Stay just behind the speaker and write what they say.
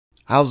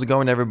How's it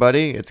going,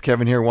 everybody? It's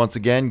Kevin here once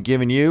again,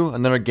 giving you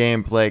another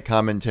gameplay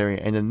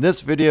commentary. And in this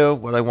video,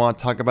 what I want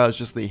to talk about is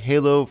just the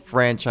Halo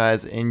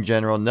franchise in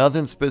general.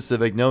 Nothing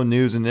specific, no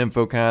news and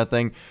info kind of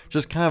thing.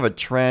 Just kind of a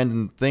trend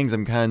and things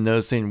I'm kind of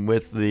noticing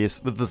with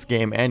this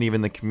game and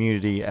even the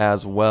community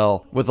as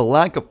well. With a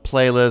lack of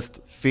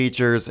playlist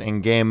features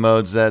and game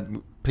modes that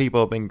people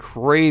have been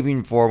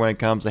craving for when it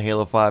comes to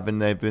Halo 5, and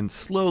they've been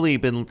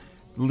slowly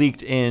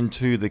leaked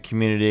into the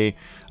community,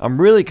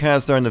 I'm really kind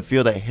of starting to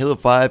feel that Halo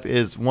 5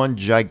 is one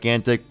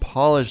gigantic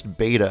polished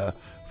beta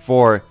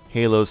for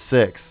Halo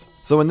 6.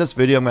 So in this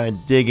video, I'm going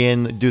to dig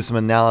in, do some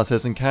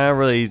analysis, and kind of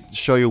really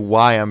show you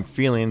why I'm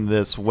feeling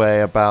this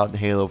way about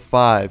Halo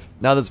 5.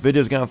 Now this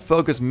video is going to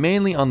focus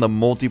mainly on the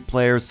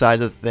multiplayer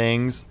side of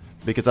things,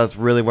 because that's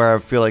really where I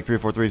feel like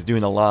 343 is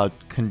doing a lot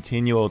of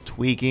continual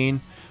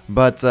tweaking.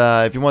 But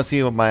if you want to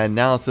see what my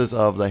analysis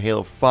of the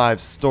Halo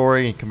 5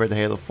 story compared to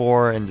Halo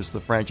 4 and just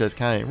the franchise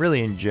kind of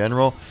really in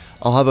general,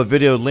 I'll have a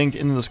video linked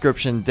in the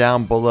description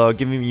down below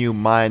giving you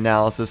my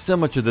analysis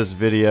similar to this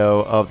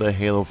video of the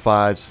Halo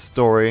 5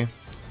 story.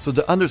 So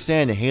to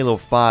understand Halo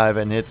 5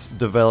 and its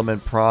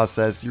development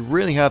process, you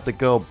really have to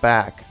go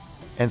back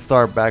and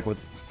start back with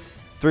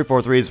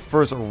 343's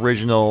first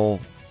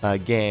original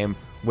game,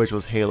 which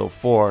was Halo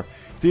 4.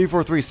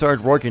 343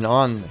 started working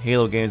on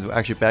Halo games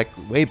actually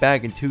way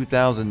back in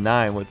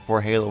 2009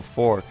 for Halo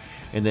 4,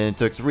 and then it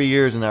took 3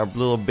 years and our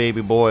little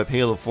baby boy of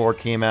Halo 4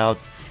 came out,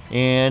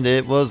 and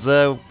it was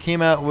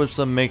came out with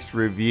some mixed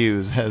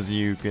reviews, as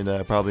you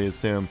can probably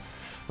assume.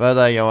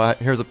 But you know,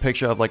 here's a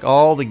picture of like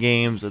all the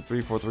games that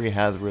 343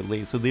 has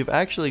released. So they've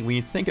actually, when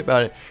you think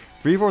about it,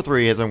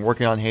 343 has been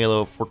working on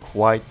Halo for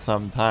quite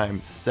some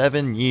time,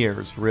 7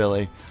 years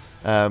really.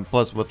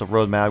 Plus with the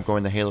roadmap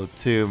going to Halo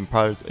 2 and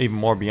probably even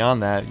more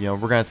beyond that, you know,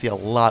 we're going to see a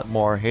lot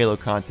more Halo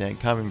content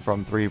coming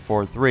from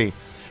 343.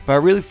 But I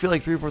really feel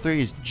like 343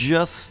 is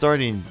just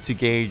starting to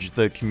gauge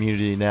the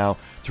community now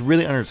to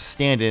really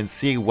understand it and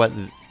see what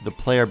the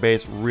player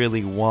base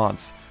really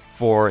wants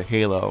for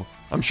Halo.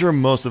 I'm sure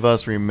most of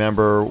us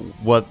remember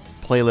what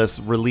playlists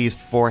released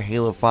for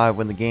Halo 5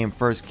 when the game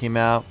first came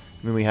out.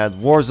 I mean, we had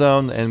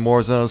Warzone and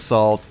Warzone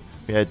Assault.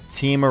 We had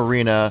Team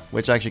Arena,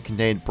 which actually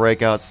contained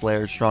Breakout,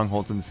 Slayer,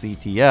 Stronghold, and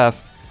CTF.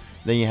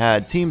 Then you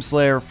had Team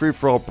Slayer, Free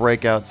For All,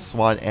 Breakout,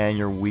 SWAT, and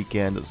your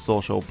weekend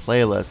social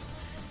playlist.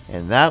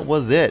 And that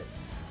was it.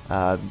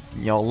 You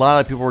know, a lot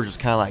of people were just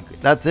kind of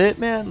like, that's it,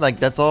 man? Like,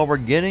 that's all we're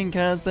getting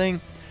kind of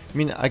thing? I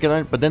mean,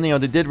 but then, you know,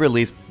 they did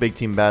release Big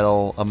Team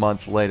Battle a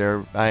month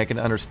later. I can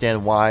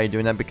understand why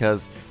doing that,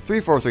 because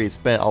 343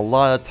 spent a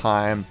lot of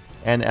time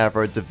and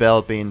effort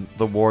developing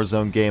the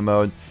Warzone game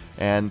mode.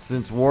 And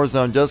since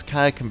Warzone does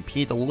kind of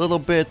compete a little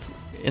bit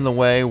in the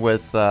way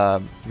with,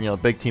 you know,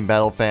 Big Team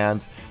Battle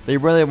fans, they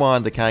really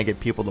wanted to kind of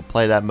get people to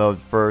play that mode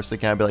first to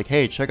kind of be like,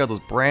 hey, check out this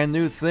brand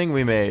new thing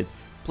we made.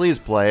 Please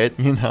play it,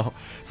 you know.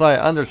 So I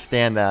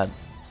understand that.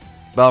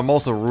 But I'm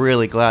also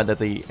really glad that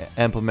they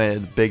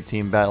implemented Big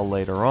Team Battle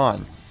later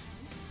on.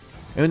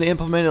 And they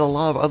implemented a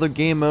lot of other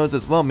game modes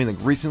as well. I mean,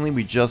 like recently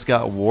we just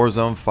got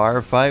Warzone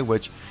Firefight,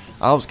 which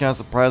I was kind of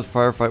surprised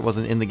Firefight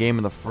wasn't in the game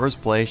in the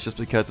first place, just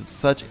because it's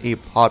such a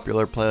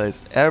popular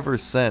playlist ever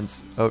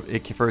since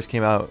it first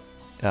came out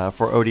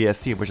for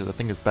ODST, which I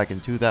think was back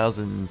in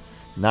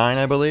 2009,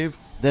 I believe.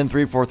 Then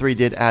 343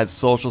 did add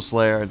Social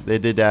Slayer, they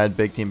did add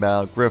Big Team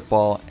Battle,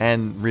 Griffball,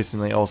 and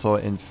recently also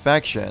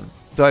Infection.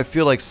 Though I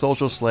feel like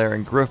Social Slayer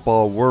and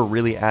Griffball were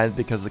really added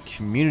because the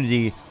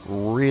community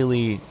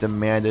really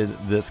demanded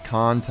this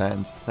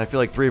content. And I feel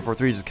like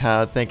 343 just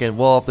kind of thinking,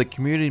 well, if the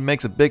community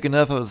makes a big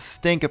enough of a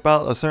stink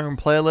about a certain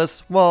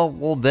playlist,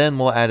 well then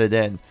we'll add it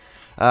in.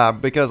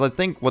 Because I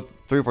think what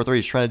 343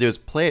 is trying to do is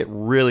play it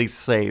really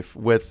safe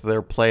with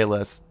their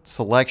playlist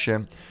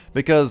selection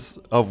because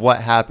of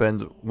what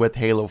happened with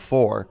Halo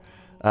 4.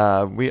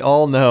 We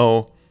all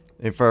know,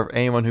 for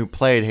anyone who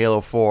played Halo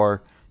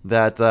 4,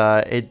 that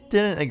it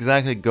didn't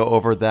exactly go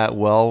over that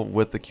well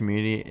with the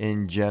community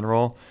in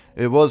general.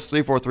 It was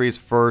 343's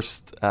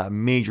first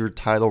major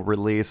title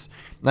release,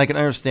 and I can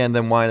understand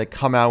them wanting to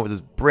come out with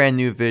this brand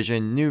new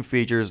vision, new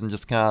features, and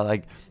just kind of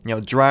like, you know,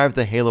 drive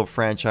the Halo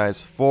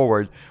franchise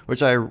forward,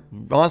 which I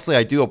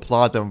do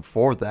applaud them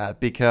for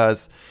that,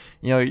 because,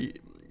 you know,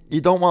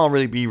 you don't want to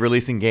really be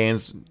releasing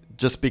games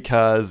just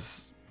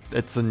because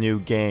it's a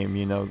new game,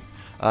 you know.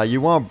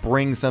 You want to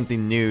bring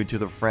something new to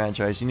the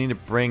franchise. You need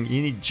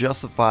to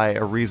justify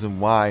a reason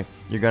why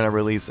you're going to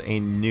release a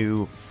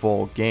new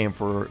full game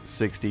for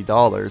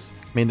 $60.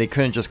 I mean, they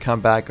couldn't just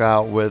come back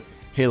out with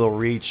Halo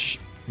Reach,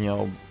 you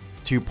know,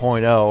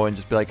 2.0 and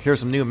just be like, here's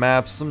some new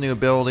maps, some new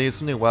abilities,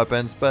 some new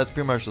weapons, but it's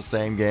pretty much the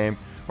same game.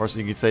 Or so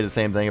you could say the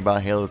same thing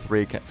about Halo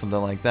 3,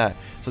 something like that.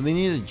 So they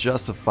needed to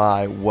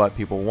justify what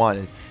people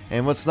wanted.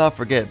 And let's not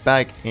forget,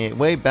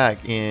 way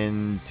back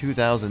in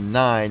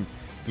 2009,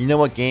 you know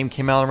what game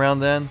came out around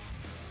then?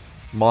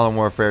 Modern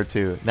Warfare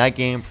 2. That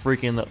game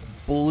freaking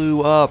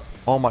blew up.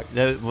 Oh my,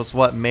 that was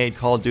what made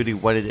Call of Duty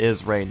what it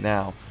is right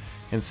now.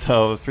 And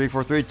so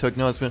 343 took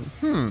notice and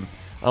went,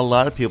 a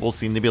lot of people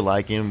seem to be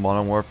liking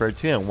Modern Warfare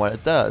 2 and what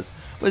it does.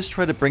 let's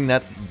try to bring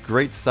that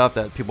great stuff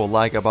that people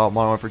like about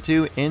Modern Warfare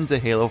 2 into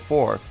Halo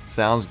 4.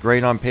 Sounds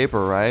great on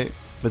paper, right?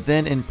 But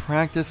then in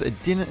practice,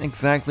 it didn't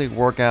exactly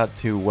work out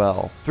too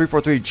well.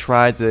 343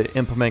 tried to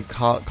implement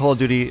Call of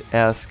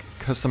Duty-esque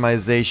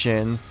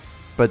customization,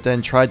 but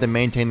then tried to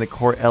maintain the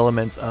core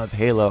elements of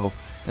Halo.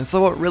 And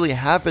so what really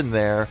happened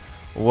there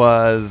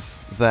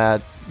was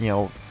that, you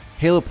know,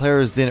 Halo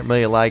players didn't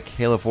really like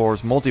Halo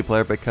 4's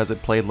multiplayer because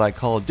it played like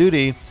Call of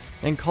Duty,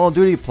 and Call of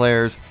Duty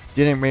players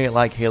didn't really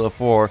like Halo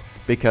 4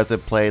 because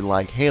it played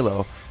like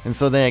Halo. And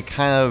so then it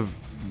kind of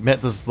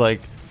met this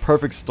like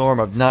perfect storm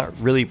of not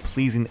really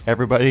pleasing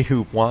everybody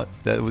who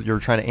that you're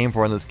trying to aim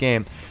for in this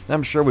game. And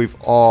I'm sure we've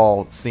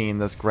all seen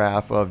this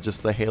graph of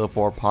just the Halo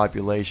 4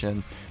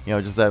 population, you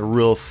know, just that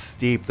real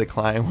steep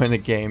decline when the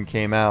game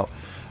came out,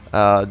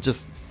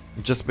 just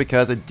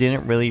because it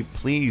didn't really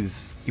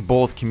please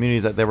both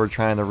communities that they were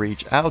trying to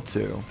reach out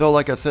to. Though,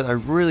 like I said, I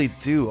really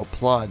do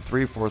applaud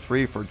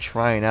 343 for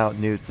trying out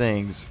new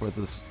things for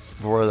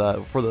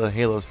the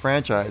Halo's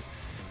franchise.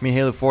 I mean,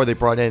 Halo 4, they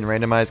brought in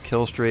randomized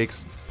kill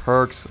streaks,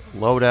 perks,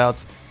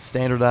 loadouts,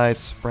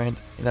 standardized sprint,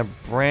 and a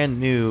brand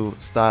new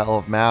style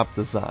of map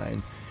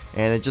design.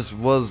 And it just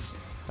was,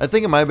 I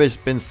think it might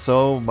have been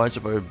so much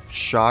of a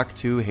shock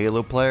to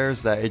Halo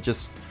players that it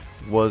just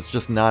was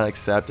just not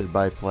accepted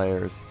by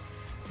players.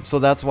 So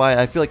that's why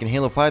I feel like in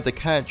Halo 5 they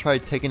kind of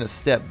tried taking a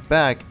step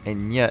back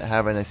and yet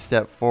having a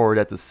step forward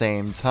at the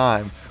same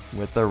time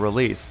with their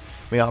release.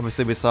 I mean,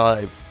 obviously we saw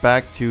it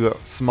back to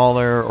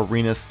smaller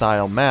arena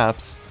style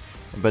maps,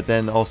 but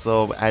then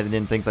also added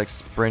in things like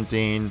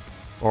sprinting,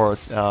 or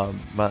I'm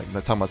not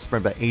talking about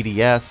sprint, but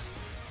ADS,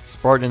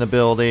 Spartan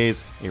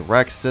abilities, a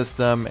Rex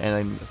system,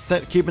 and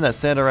keeping that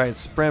standardized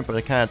sprint,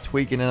 but kind of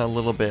tweaking it a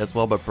little bit as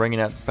well, but bringing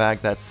it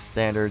back that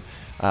standard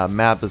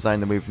map design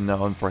that we've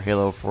known for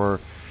Halo for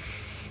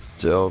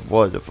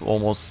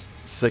almost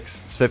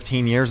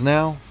 15 years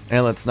now.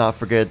 And let's not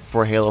forget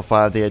for Halo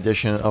 5 the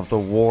addition of the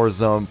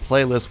Warzone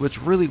playlist,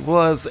 which really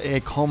was a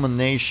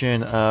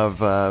culmination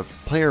of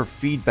player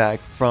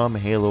feedback from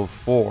Halo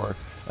 4.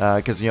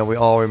 Because, you know, we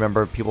all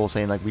remember people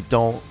saying like we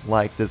don't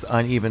like this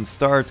uneven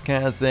starts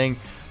kind of thing.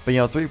 But, you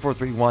know,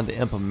 343 wanted to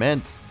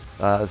implement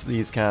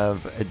these kind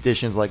of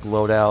additions like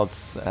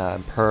loadouts,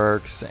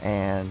 perks,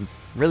 and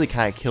really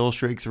kind of kill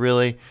streaks,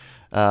 really.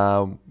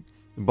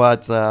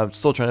 But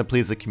still trying to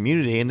please the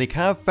community, and they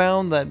kind of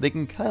found that they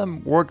can kind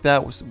of work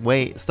that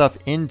stuff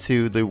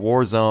into the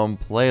Warzone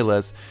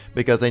playlist,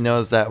 because they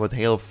noticed that with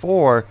Halo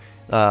 4,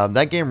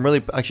 that game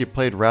really actually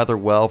played rather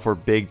well for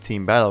big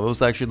team battle. It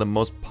was actually the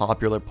most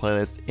popular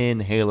playlist in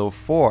Halo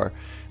 4.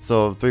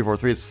 So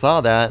 343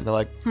 saw that, and they're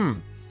like,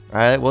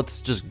 alright,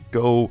 let's just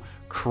go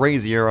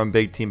crazier on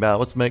big team battle.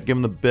 Let's give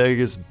them the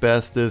biggest,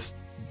 bestest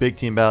big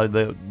team battle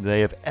that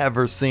they have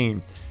ever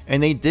seen.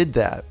 And they did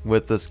that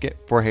with the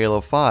skip for Halo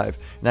 5,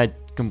 and I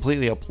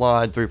completely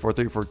applaud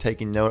 343 for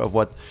taking note of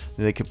what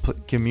the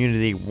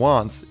community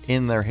wants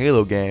in their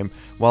Halo game,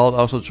 while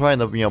also trying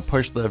to, you know,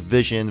 push the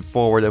vision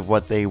forward of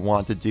what they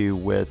want to do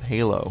with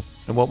Halo.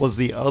 And what was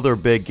the other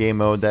big game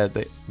mode that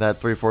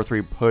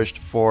 343 pushed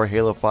for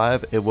Halo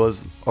 5? It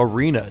was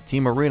Arena,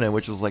 Team Arena,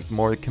 which was like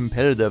more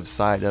competitive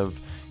side of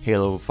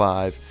Halo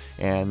 5,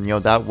 and you know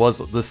that was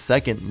the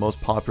second most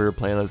popular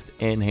playlist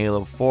in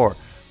Halo 4.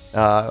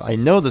 I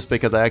know this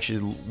because I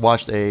actually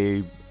watched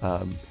a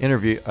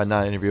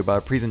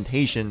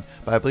presentation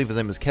by, I believe his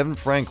name is Kevin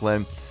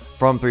Franklin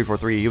from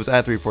 343. He was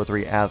at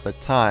 343 at the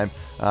time.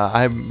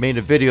 I made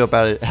a video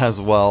about it as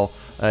well.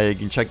 You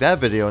can check that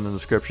video in the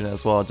description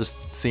as well. Just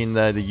seeing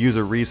the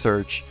user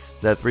research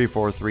that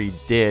 343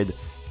 did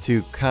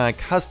to kind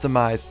of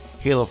customize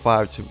Halo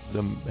 5 to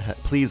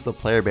please the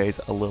player base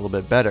a little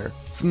bit better.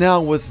 So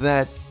now with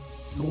that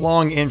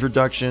long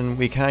introduction,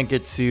 we kind of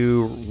get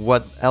to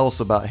what else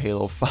about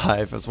Halo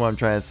 5 is what I'm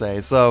trying to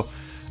say. So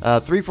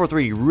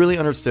 343 really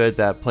understood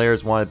that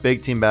players wanted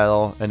big team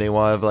battle and they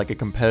wanted like a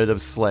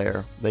competitive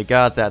Slayer. They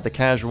got that, the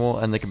casual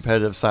and the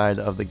competitive side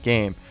of the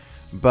game,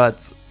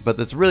 but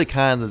it's really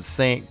kind of the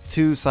same,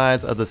 two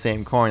sides of the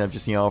same coin of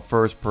just, you know,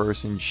 first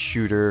person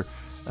shooter.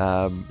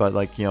 But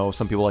like, you know,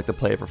 some people like to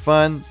play it for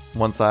fun,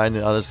 one side, and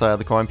the other side of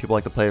the coin, people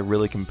like to play it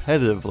really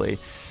competitively.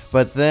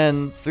 But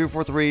then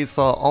 343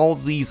 saw all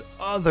these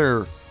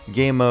other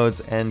game modes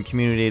and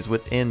communities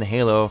within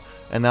Halo,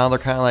 and now they're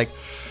kind of like,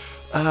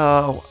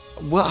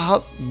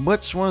 well,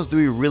 which ones do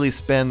we really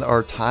spend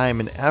our time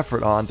and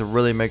effort on to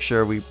really make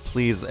sure we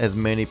please as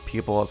many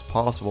people as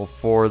possible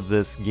for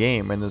this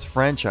game and this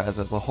franchise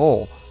as a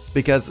whole?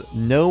 Because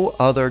no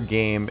other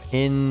game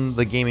in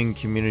the gaming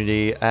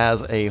community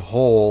as a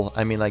whole,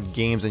 I mean like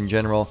games in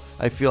general,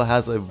 I feel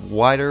has a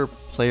wider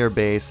player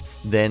base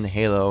than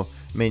Halo.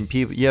 I mean,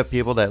 you have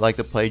people that like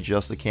to play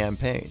just the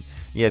campaign.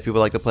 You have people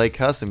that like to play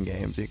custom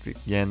games.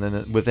 And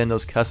then within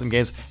those custom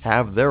games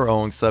have their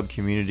own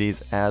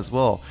sub-communities as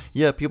well.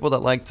 You have people that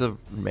like to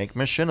make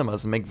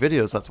machinimas and make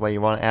videos. That's why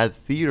you want to add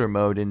theater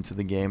mode into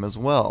the game as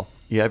well.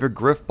 You have your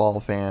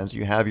Griffball fans.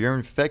 You have your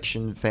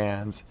Infection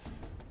fans.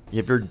 You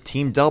have your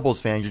Team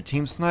Doubles fans, your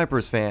Team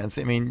Snipers fans.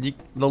 I mean,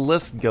 the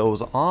list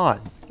goes on.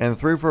 And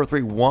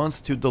 343 wants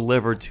to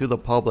deliver to the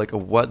public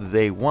of what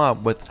they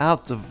want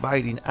without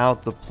dividing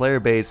out the player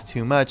base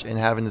too much and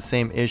having the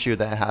same issue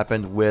that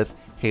happened with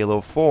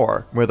Halo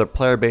 4, where the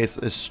player base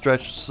is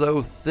stretched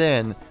so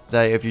thin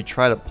that if you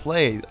try to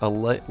play a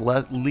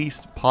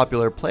least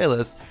popular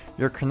playlist,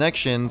 your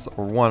connections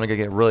are going to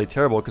get really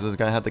terrible because it's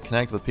going to have to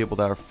connect with people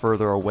that are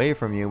further away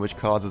from you, which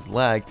causes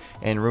lag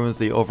and ruins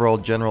the overall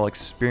general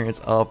experience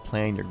of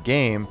playing your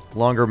game.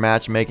 Longer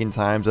matchmaking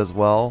times as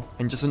well,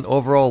 and just an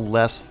overall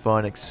less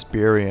fun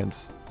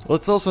experience.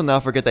 Let's also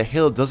not forget that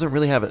Halo doesn't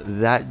really have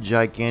that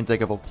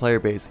gigantic of a player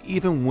base.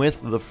 Even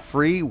with the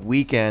free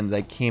weekend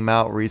that came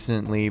out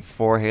recently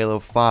for Halo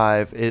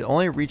 5, it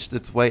only reached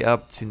its way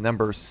up to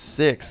number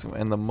 6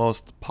 in the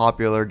most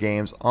popular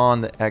games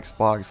on the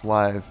Xbox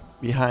Live,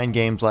 behind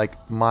games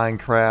like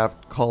Minecraft,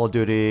 Call of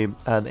Duty,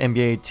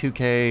 NBA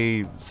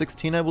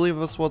 2K16 I believe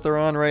is what they're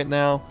on right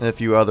now, and a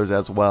few others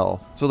as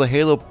well. So the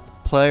Halo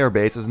player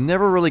base is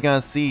never really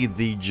gonna see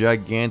the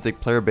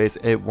gigantic player base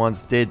it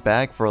once did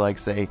back for, like,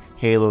 say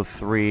Halo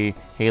 3,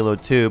 Halo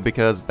 2,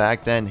 because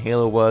back then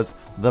Halo was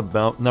the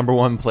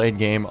 #1 played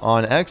game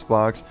on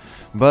Xbox.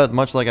 But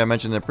much like I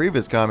mentioned in the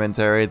previous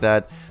commentary,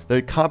 that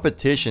the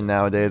competition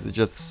nowadays is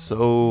just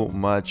so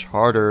much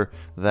harder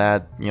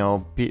that, you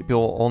know,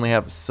 people only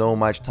have so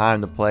much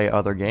time to play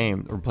other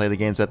games or play the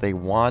games that they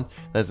want.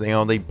 That's, you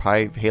know,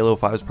 Halo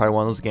 5 is probably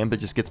one of those games that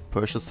just gets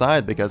pushed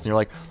aside because you're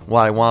like,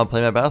 well, I want to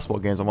play my basketball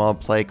games, I want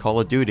to play Call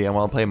of Duty, I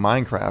want to play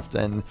Minecraft,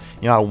 and,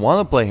 you know, I want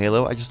to play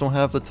Halo, I just don't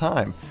have the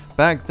time.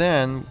 Back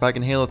then, back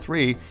in Halo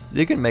 3,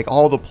 you can make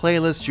all the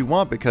playlists you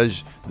want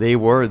because they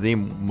were the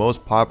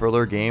most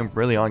popular game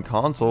really on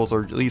consoles,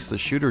 or at least the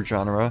shooter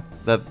genre,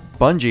 that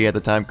Bungie at the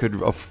time could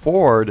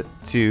afford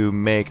to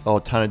make a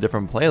ton of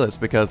different playlists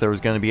because there was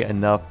going to be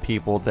enough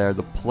people there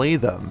to play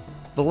them.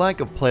 The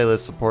lack of playlist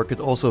support could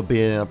also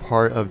be a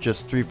part of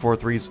just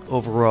 343's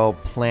overall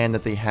plan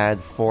that they had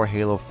for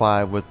Halo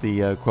 5 with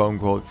the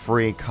quote-unquote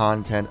free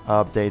content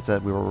updates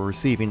that we were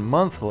receiving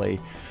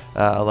monthly.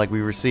 Like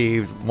we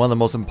received one of the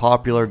most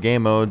unpopular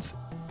game modes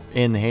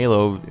in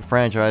Halo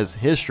franchise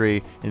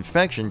history,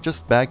 Infection,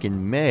 just back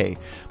in May.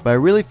 But I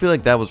really feel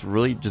like that was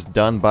really just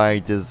done by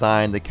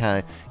design to kind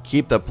of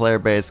keep the player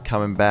base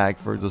coming back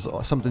for just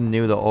something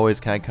new to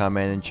always kind of come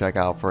in and check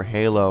out for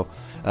Halo.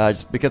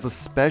 Just because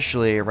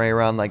especially right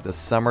around like the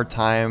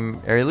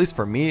summertime, or at least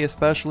for me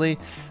especially,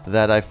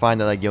 that I find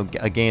that, like, you know,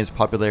 a game's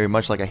popularity,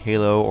 much like a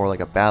Halo or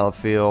like a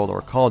Battlefield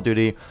or Call of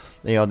Duty,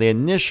 you know, the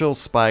initial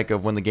spike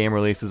of when the game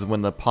releases,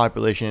 when the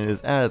population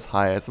is at its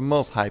highest, the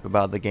most hype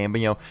about the game,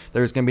 but, you know,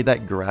 there's going to be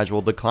that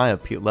gradual decline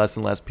of less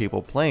and less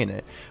people playing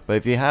it. But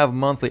if you have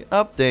monthly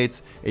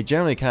updates, it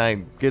generally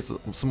kind of gets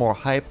some more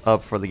hype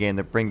up for the game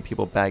to bring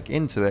people back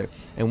into it.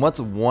 And what's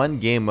one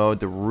game mode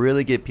to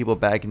really get people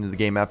back into the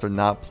game after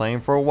not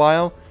playing for a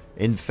while?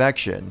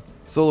 Infection.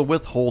 So the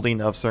withholding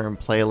of certain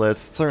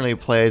playlists certainly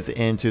plays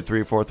into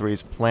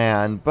 343's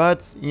plan,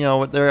 but, you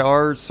know, they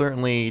are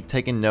certainly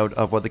taking note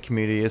of what the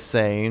community is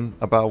saying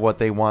about what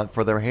they want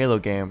for their Halo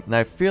game. And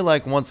I feel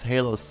like once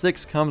Halo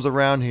 6 comes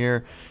around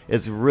here,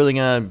 it's really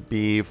gonna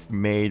be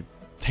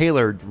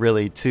tailored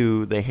really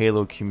to the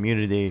Halo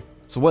community.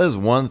 So what is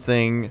one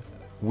thing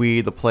we,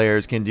 the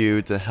players, can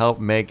do to help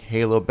make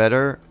Halo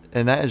better?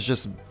 And that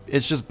is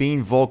it's just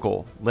being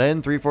vocal,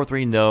 letting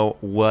 343 know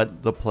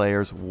what the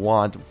players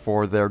want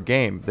for their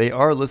game. They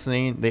are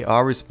listening, they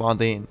are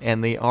responding,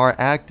 and they are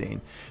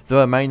acting.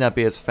 Though it might not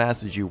be as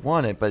fast as you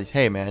want it, but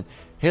hey man,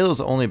 Halo's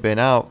only been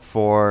out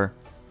for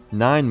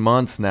 9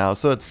 months now,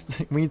 so it's,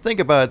 when you think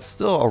about it, it's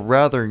still a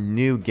rather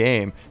new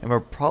game, and we're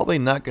probably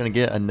not going to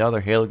get another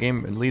Halo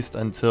game at least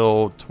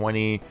until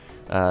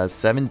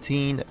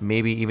 2017,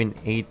 maybe even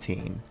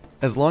 18.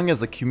 As long as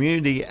the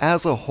community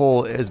as a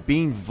whole is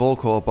being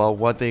vocal about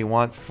what they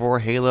want for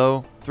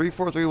Halo,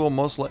 343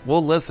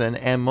 will listen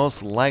and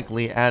most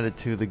likely add it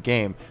to the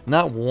game.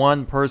 Not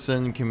one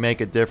person can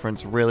make a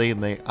difference really.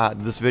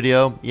 This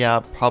video,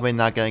 yeah, probably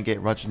not going to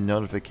get much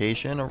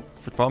notification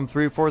from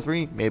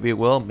 343. Maybe it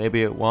will,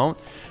 maybe it won't.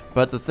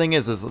 But the thing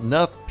is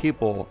enough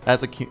people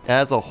as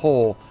a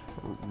whole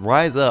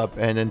rise up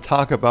and then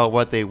talk about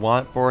what they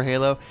want for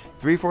Halo,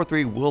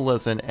 343 will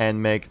listen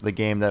and make the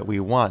game that we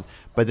want.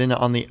 But then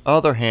on the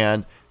other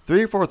hand,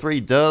 343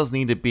 does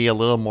need to be a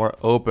little more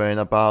open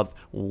about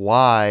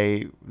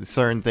why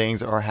certain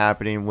things are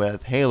happening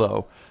with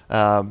Halo.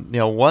 You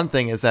know, one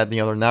thing is that, you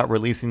know, they're not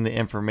releasing the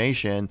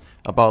information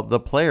about the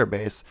player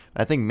base.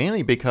 I think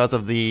mainly because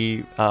of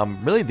the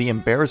really the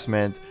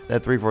embarrassment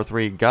that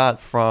 343 got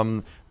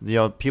from, you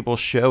know, people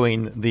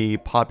showing the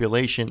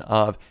population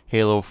of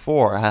Halo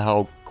 4,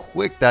 how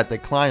quick that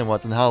decline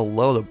was and how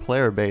low the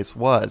player base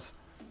was.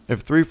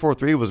 If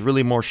 343 was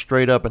really more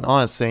straight up and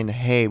honest, saying,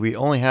 hey, we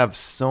only have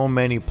so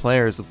many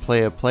players to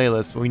play a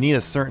playlist, we need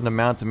a certain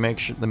amount to make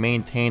sure to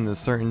maintain the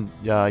certain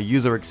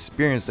user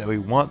experience that we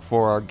want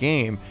for our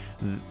game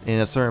in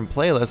a certain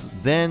playlist,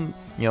 then,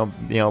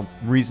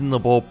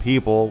 reasonable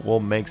people will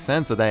make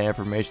sense of that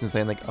information,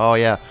 saying like, oh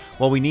yeah,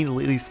 well, we need at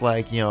least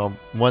like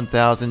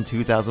 1,000,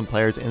 2,000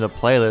 players in the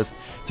playlist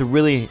to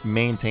really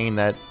maintain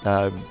that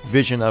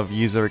vision of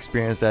user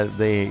experience that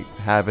they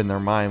have in their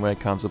mind when it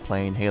comes to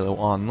playing Halo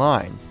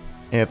Online.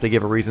 And if they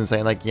give a reason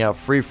saying like,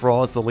 free for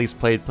all is the least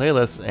played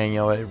playlist, and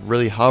it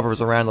really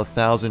hovers around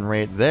 1,000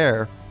 rate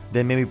there,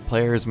 then maybe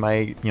players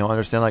might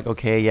understand like,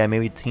 okay, yeah,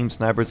 maybe Team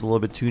Sniper is a little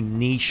bit too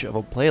niche of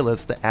a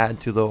playlist to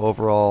add to the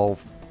overall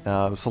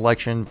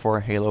selection for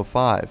Halo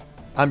 5.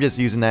 I'm just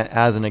using that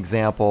as an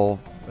example.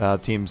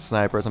 Team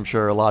Snipers, I'm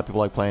sure a lot of people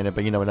like playing it,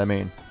 but you know what I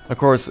mean. Of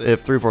course,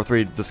 if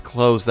 343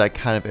 disclose that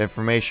kind of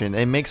information,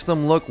 it makes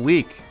them look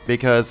weak,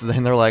 because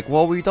then they're like,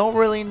 well, we don't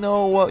really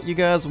know what you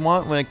guys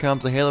want when it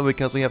comes to Halo,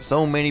 because we have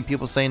so many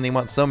people saying they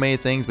want so many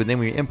things, but then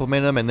we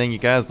implement them and then you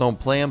guys don't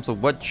play them, so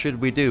what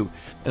should we do?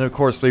 And of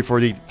course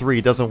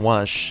 343 doesn't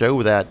want to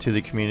show that to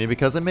the community,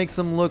 because it makes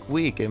them look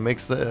weak. It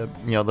makes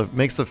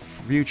makes the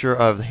future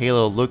of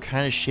Halo look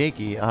kind of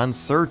shaky,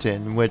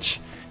 uncertain, which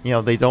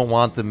they don't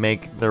want to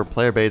make their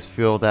player base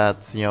feel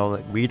that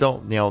we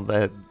don't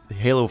that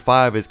Halo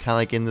 5 is kind of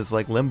like in this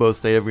like limbo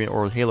state of,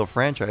 or Halo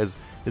franchise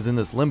is in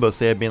this limbo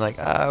state of being like,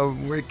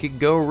 we could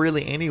go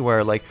really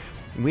anywhere. Like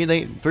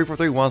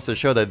 343 wants to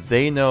show that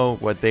they know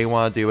what they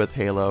want to do with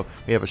Halo.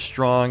 We have a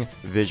strong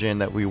vision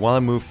that we want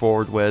to move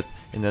forward with,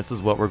 and this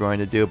is what we're going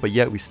to do, but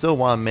yet we still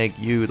want to make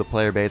you, the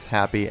player base,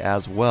 happy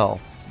as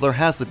well. So there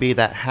has to be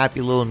that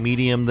happy little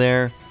medium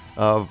there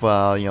of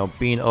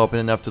being open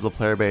enough to the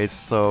player base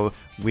so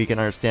we can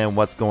understand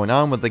what's going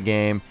on with the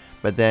game,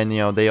 but then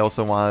they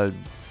also want to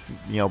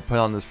put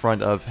on this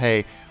front of,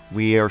 hey,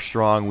 we are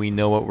strong, we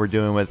know what we're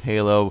doing with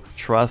Halo,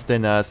 trust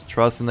in us,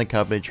 trust in the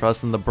company,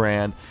 trust in the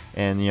brand,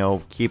 and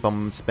keep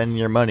them spending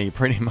your money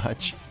pretty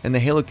much. And the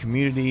Halo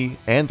community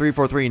and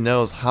 343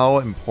 knows how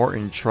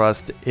important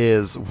trust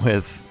is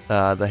with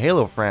the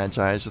Halo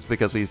franchise, just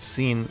because we've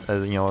seen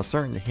a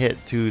certain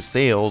hit to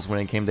sales when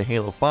it came to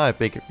Halo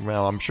 5.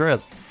 Well, I'm sure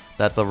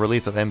that the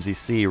release of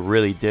MCC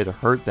really did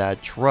hurt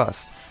that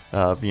trust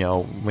of,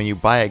 when you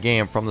buy a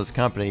game from this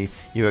company,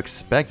 you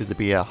expect it to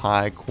be a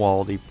high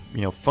quality,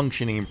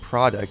 functioning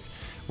product,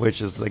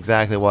 which is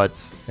exactly what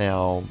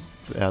the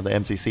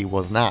MCC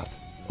was not.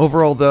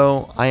 Overall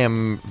though, I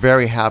am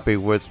very happy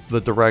with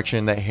the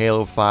direction that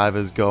Halo 5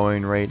 is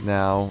going right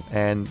now,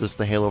 and just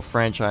the Halo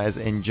franchise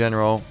in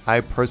general.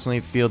 I personally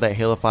feel that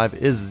Halo 5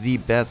 is the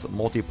best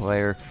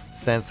multiplayer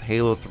since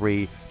Halo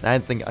 3. And I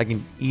think I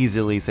can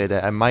easily say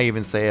that. I might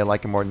even say I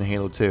like it more than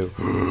Halo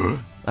 2.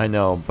 I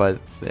know, but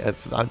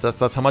that's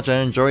how much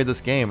I enjoy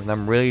this game, and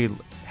I'm really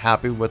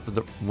happy with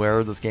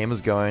where this game is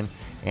going,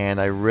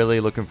 and I'm really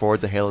looking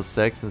forward to Halo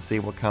 6 and see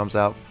what comes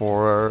out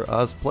for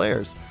us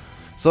players.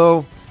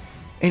 So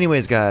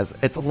anyways guys,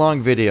 it's a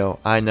long video,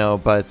 I know,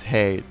 but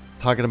hey,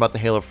 talking about the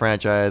Halo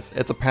franchise,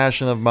 it's a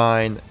passion of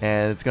mine,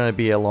 and it's going to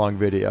be a long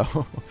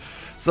video.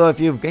 So if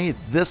you've made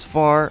this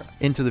far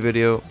into the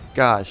video,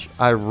 gosh,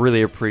 I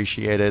really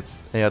appreciate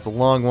it. It's a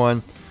long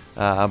one,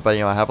 but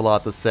I have a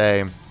lot to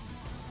say.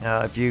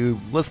 If you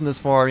listen this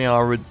far,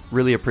 I would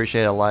really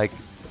appreciate a like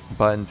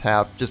button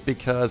tap, just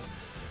because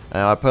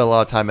I put a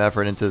lot of time and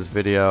effort into this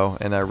video,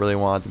 and I really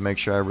wanted to make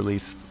sure I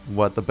released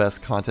the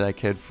best content I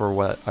could for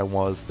what I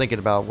was thinking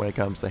about when it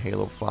comes to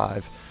Halo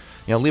 5.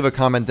 Leave a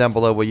comment down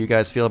below what you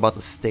guys feel about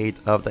the state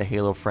of the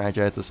Halo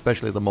franchise,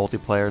 especially the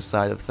multiplayer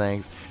side of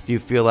things. Do you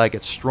feel like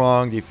it's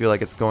strong? Do you feel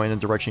like it's going in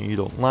a direction you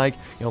don't like?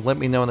 Let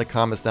me know in the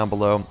comments down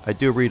below. I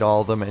do read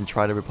all of them and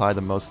try to reply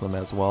to most of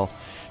them as well.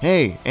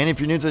 Hey, and if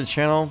you're new to the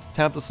channel,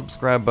 tap the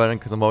subscribe button,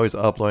 because I'm always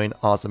uploading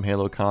awesome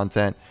Halo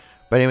content.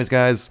 But anyways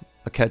guys,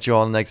 I'll catch you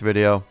all in the next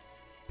video.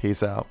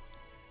 Peace out.